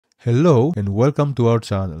Hello and welcome to our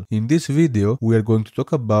channel. In this video, we are going to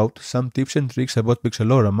talk about some tips and tricks about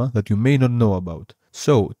Pixelorama that you may not know about.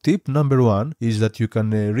 So, tip number 1 is that you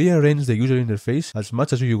can rearrange the user interface as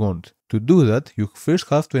much as you want. To do that, you first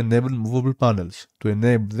have to enable movable panels. To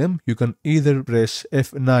enable them, you can either press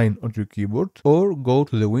F9 on your keyboard or go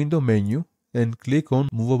to the window menu and click on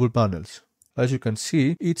movable panels. As you can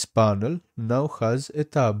see, each panel now has a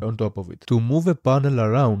tab on top of it. To move a panel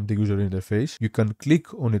around the user interface, you can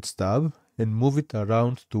click on its tab and move it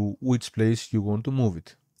around to which place you want to move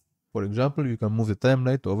it. For example, you can move the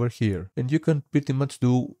timeline over here, and you can pretty much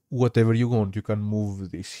do whatever you want. You can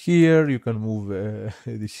move this here, you can move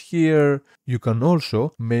this here. You can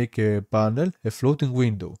also make a panel a floating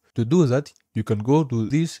window. To do that, you can go to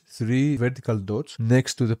these 3 vertical dots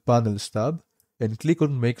next to the panels tab and click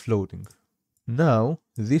on Make Floating. Now,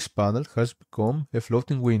 this panel has become a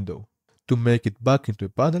floating window. To make it back into a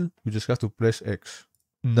panel, you just have to press X.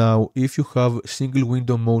 Now, if you have single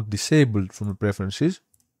window mode disabled from the preferences,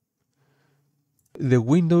 the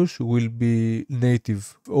windows will be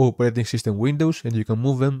native operating system windows and you can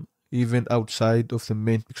move them even outside of the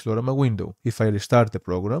main Pixelorama window. If I restart the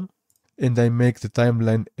program and I make the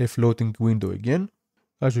timeline a floating window again,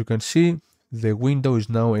 as you can see, the window is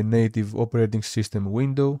now a native operating system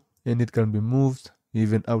window and it can be moved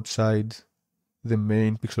even outside the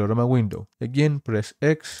main Pixelorama window. Again, press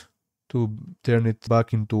X to turn it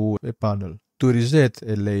back into a panel. To reset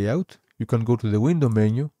a layout, you can go to the window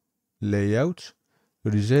menu, Layouts,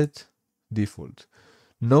 Reset Default.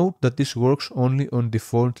 Note that this works only on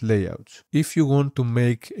default layouts. If you want to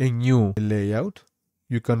make a new layout,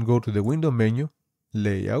 you can go to the window menu,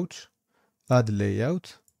 Layouts, Add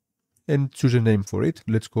Layout, and choose a name for it.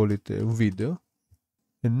 Let's call it Video.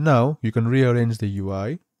 And now you can rearrange the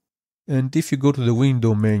UI. And if you go to the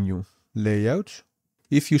window menu, Layouts,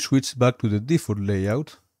 if you switch back to the default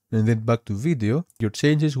layout and then back to video, your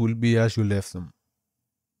changes will be as you left them.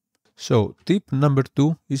 So, tip number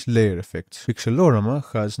 2 is layer effects.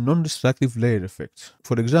 Pixelorama has non-destructive layer effects.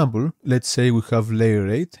 For example, let's say we have layer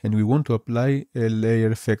 8 and we want to apply a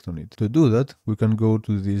layer effect on it. To do that, we can go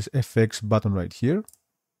to this FX button right here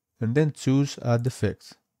and then choose Add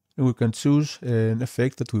Effect. And we can choose an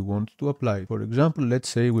effect that we want to apply. For example, let's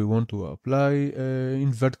say we want to apply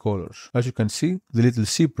invert colors. As you can see, the little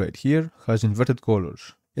ship right here has inverted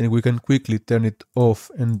colors. And we can quickly turn it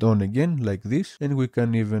off and on again like this. And we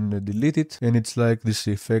can even delete it. And it's like this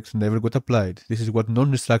effect never got applied. This is what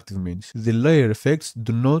non-destructive means. The layer effects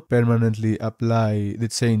do not permanently apply the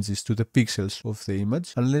changes to the pixels of the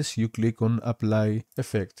image unless you click on Apply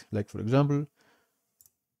Effect. Like for example,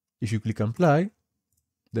 if you click Apply,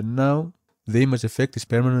 then now the image effect is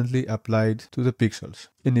permanently applied to the pixels.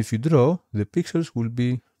 And if you draw, the pixels will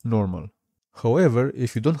be normal. However,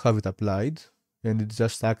 if you don't have it applied and it's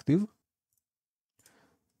just active,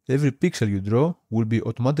 every pixel you draw will be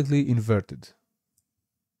automatically inverted.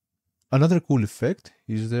 Another cool effect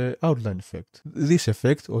is the outline effect. This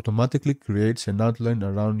effect automatically creates an outline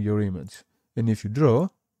around your image. And if you draw,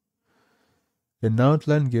 an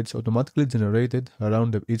outline gets automatically generated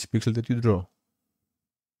around each pixel that you draw.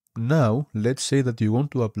 Now, let's say that you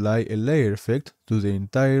want to apply a layer effect to the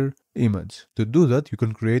entire image. To do that, you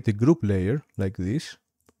can create a group layer like this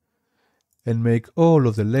and make all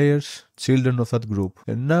of the layers children of that group.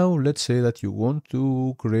 And now, let's say that you want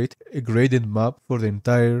to create a gradient map for the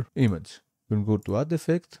entire image. You can go to Add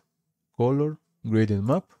Effect, Color, Gradient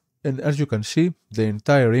Map, and as you can see, the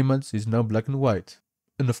entire image is now black and white.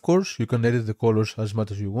 And of course, you can edit the colors as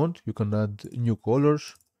much as you want. You can add new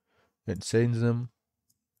colors and change them.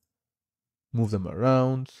 Move them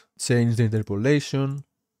around, change the interpolation,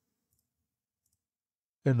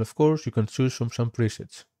 and of course you can choose from some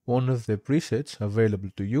presets. One of the presets available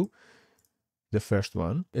to you, the first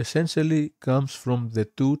one, essentially comes from the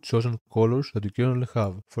 2 chosen colors that you currently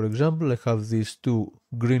have. For example, I have these 2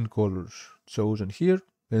 green colors chosen here,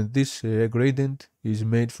 and this gradient is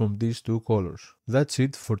made from these 2 colors. That's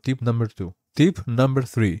it for tip number 2. Tip number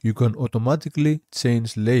 3. You can automatically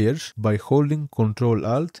change layers by holding Ctrl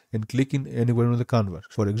Alt and clicking anywhere on the canvas.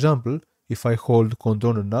 For example, if I hold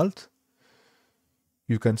Ctrl and Alt,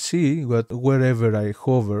 you can see that wherever I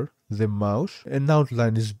hover the mouse, an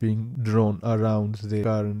outline is being drawn around the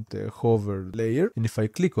current hover layer. And if I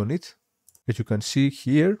click on it, as you can see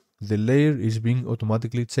here, the layer is being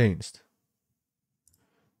automatically changed.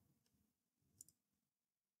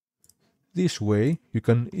 This way, you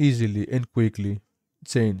can easily and quickly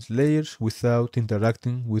change layers without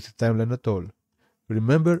interacting with the timeline at all.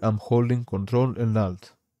 Remember, I'm holding Ctrl and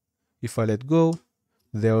Alt. If I let go,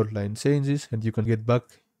 the outline changes and you can get back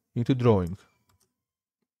into drawing.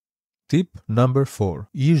 Tip number 4.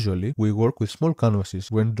 Usually, we work with small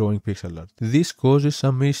canvases when drawing pixel art. This causes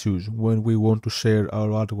some issues when we want to share our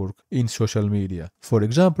artwork in social media. For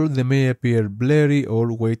example, they may appear blurry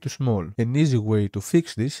or way too small. An easy way to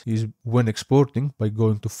fix this is when exporting by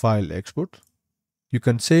going to File, Export. You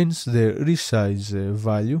can change the resize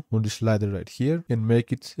value on the slider right here and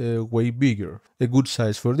make it way bigger. A good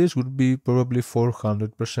size for this would be probably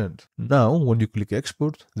 400%. Now, when you click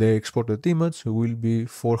export, the exported image will be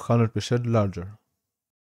 400% larger.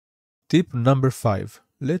 Tip number 5.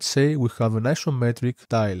 Let's say we have an isometric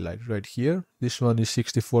tile like right here. This one is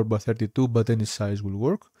 64 by 32, but any size will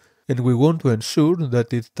work. And we want to ensure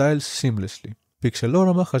that it tiles seamlessly.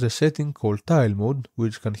 Pixelorama has a setting called Tile Mode,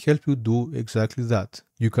 which can help you do exactly that.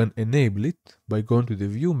 You can enable it by going to the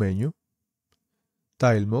View menu,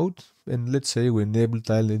 Tile Mode, and let's say we enable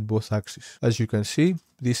tile in both axes. As you can see,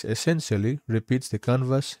 this essentially repeats the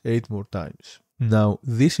canvas 8 more times. Now,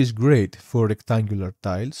 this is great for rectangular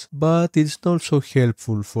tiles, but it's not so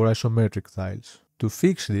helpful for isometric tiles. To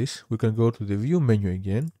fix this, we can go to the View menu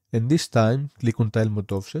again, and this time click on Tile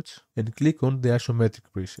Mode Offsets, and click on the isometric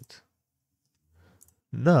preset.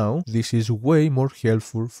 Now, this is way more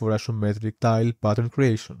helpful for isometric tile pattern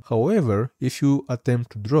creation. However, if you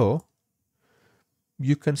attempt to draw,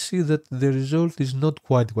 you can see that the result is not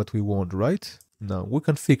quite what we want, right? Now, we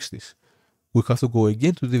can fix this. We have to go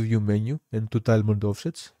again to the View menu and to Tile Mode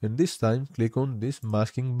Offsets, and this time click on this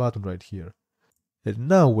masking button right here. And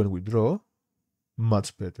now when we draw,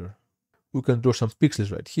 much better. We can draw some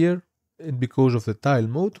pixels right here, and because of the tile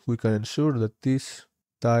mode, we can ensure that this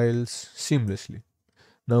tiles seamlessly.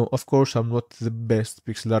 Now, of course, I'm not the best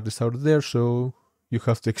pixel artist out there, so you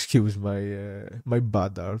have to excuse my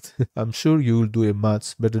bad art. I'm sure you will do a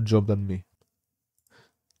much better job than me.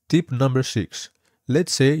 Tip number 6.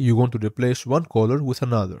 Let's say you want to replace one color with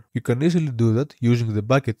another. You can easily do that using the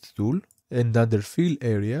bucket tool, and under Fill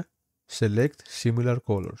area, select similar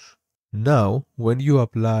colors. Now, when you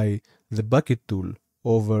apply the bucket tool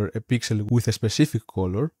over a pixel with a specific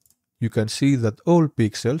color, you can see that all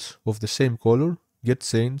pixels of the same color get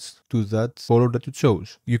changed to that color that you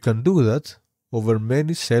chose. You can do that over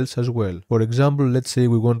many cells as well. For example, let's say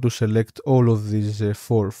we want to select all of these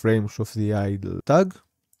 4 frames of the idle tag,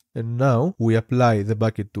 and now we apply the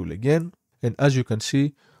bucket tool again, and as you can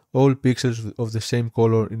see, all pixels of the same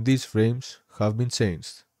color in these frames have been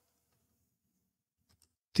changed.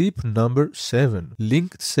 Tip number 7.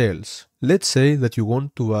 Linked cells. Let's say that you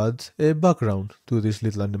want to add a background to this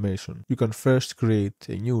little animation. You can first create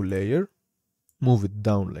a new layer, move it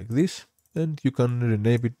down like this, and you can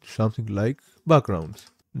rename it something like background.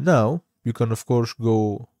 Now, you can of course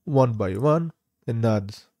go one by one and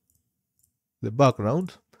add the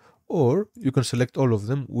background, or you can select all of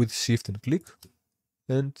them with Shift and click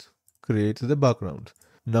and create the background.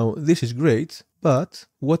 Now, this is great, but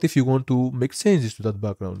what if you want to make changes to that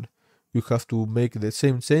background? You have to make the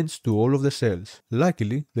same change to all of the cells.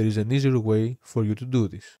 Luckily, there is an easier way for you to do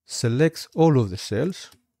this. Select all of the cells,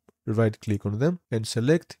 right-click on them, and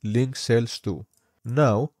select Link Cells to.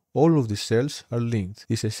 Now, all of the cells are linked.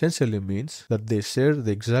 This essentially means that they share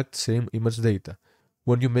the exact same image data.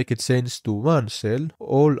 When you make a change to one cell,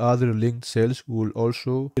 all other linked cells will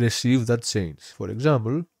also receive that change. For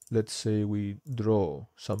example, let's say we draw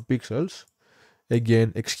some pixels.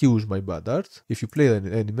 Again, excuse my bad art. If you play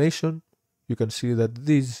an animation, you can see that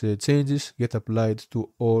these changes get applied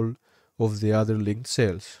to all of the other linked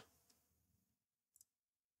cells.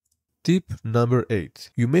 Tip number 8.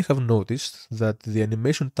 You may have noticed that the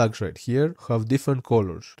animation tags right here have different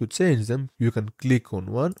colors. To change them, you can click on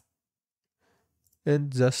one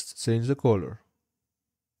and just change the color.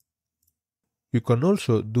 You can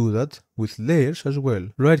also do that with layers as well.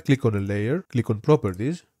 Right-click on a layer, click on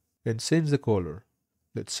Properties, and change the color.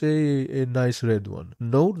 Let's say a nice red one.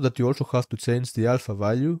 Note that you also have to change the alpha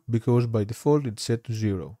value because by default it's set to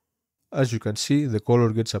 0. As you can see, the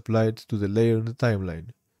color gets applied to the layer in the timeline.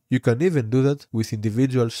 You can even do that with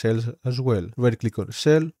individual cells as well. Right-click on a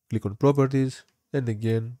cell, click on Properties, and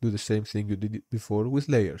again do the same thing you did before with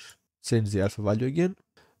layers. Change the alpha value again,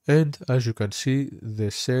 and as you can see,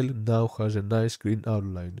 the cell now has a nice green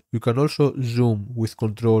outline. You can also zoom with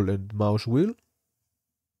Ctrl and mouse wheel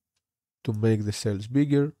to make the cells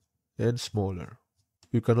bigger and smaller.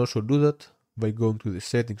 You can also do that by going to the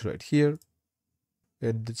settings right here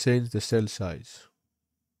and change the cell size.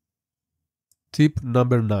 Tip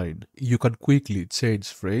number 9. You can quickly change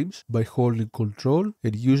frames by holding Ctrl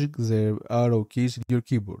and using the arrow keys in your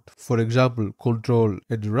keyboard. For example, Ctrl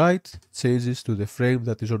and right changes to the frame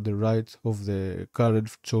that is on the right of the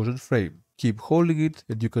current chosen frame. Keep holding it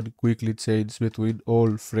and you can quickly change between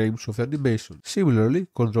all frames of the animation. Similarly,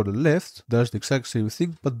 Ctrl left does the exact same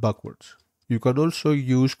thing but backwards. You can also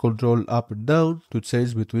use Ctrl up and down to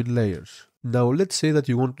change between layers. Now let's say that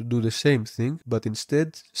you want to do the same thing but instead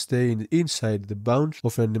stay inside the bounds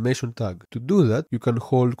of an animation tag. To do that, you can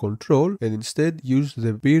hold Ctrl and instead use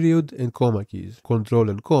the period and comma keys. Ctrl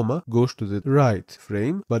and comma goes to the right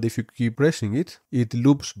frame, but if you keep pressing it, it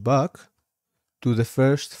loops back to the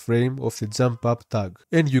first frame of the jump up tag.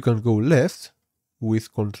 And you can go left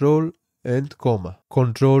with Ctrl and comma.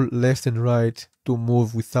 Ctrl left and right to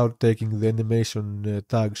move without taking the animation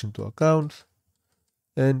tags into account,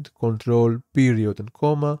 and Ctrl period and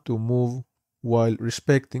comma to move while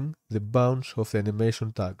respecting the bounds of the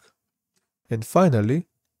animation tag. And finally,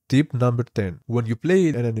 tip number 10. When you play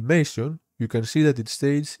an animation, you can see that it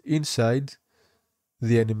stays inside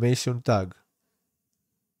the animation tag.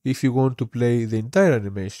 If you want to play the entire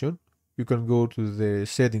animation, you can go to the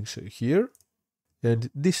settings here and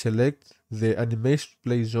deselect the animation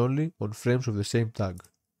plays only on frames of the same tag.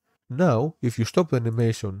 Now, if you stop the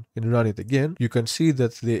animation and run it again, you can see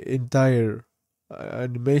that the entire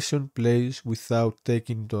animation plays without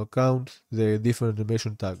taking into account the different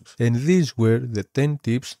animation tags. And these were the 10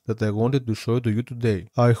 tips that I wanted to show to you today.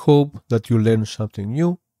 I hope that you learned something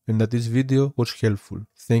new and that this video was helpful.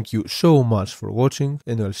 Thank you so much for watching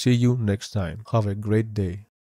and I'll see you next time. Have a great day.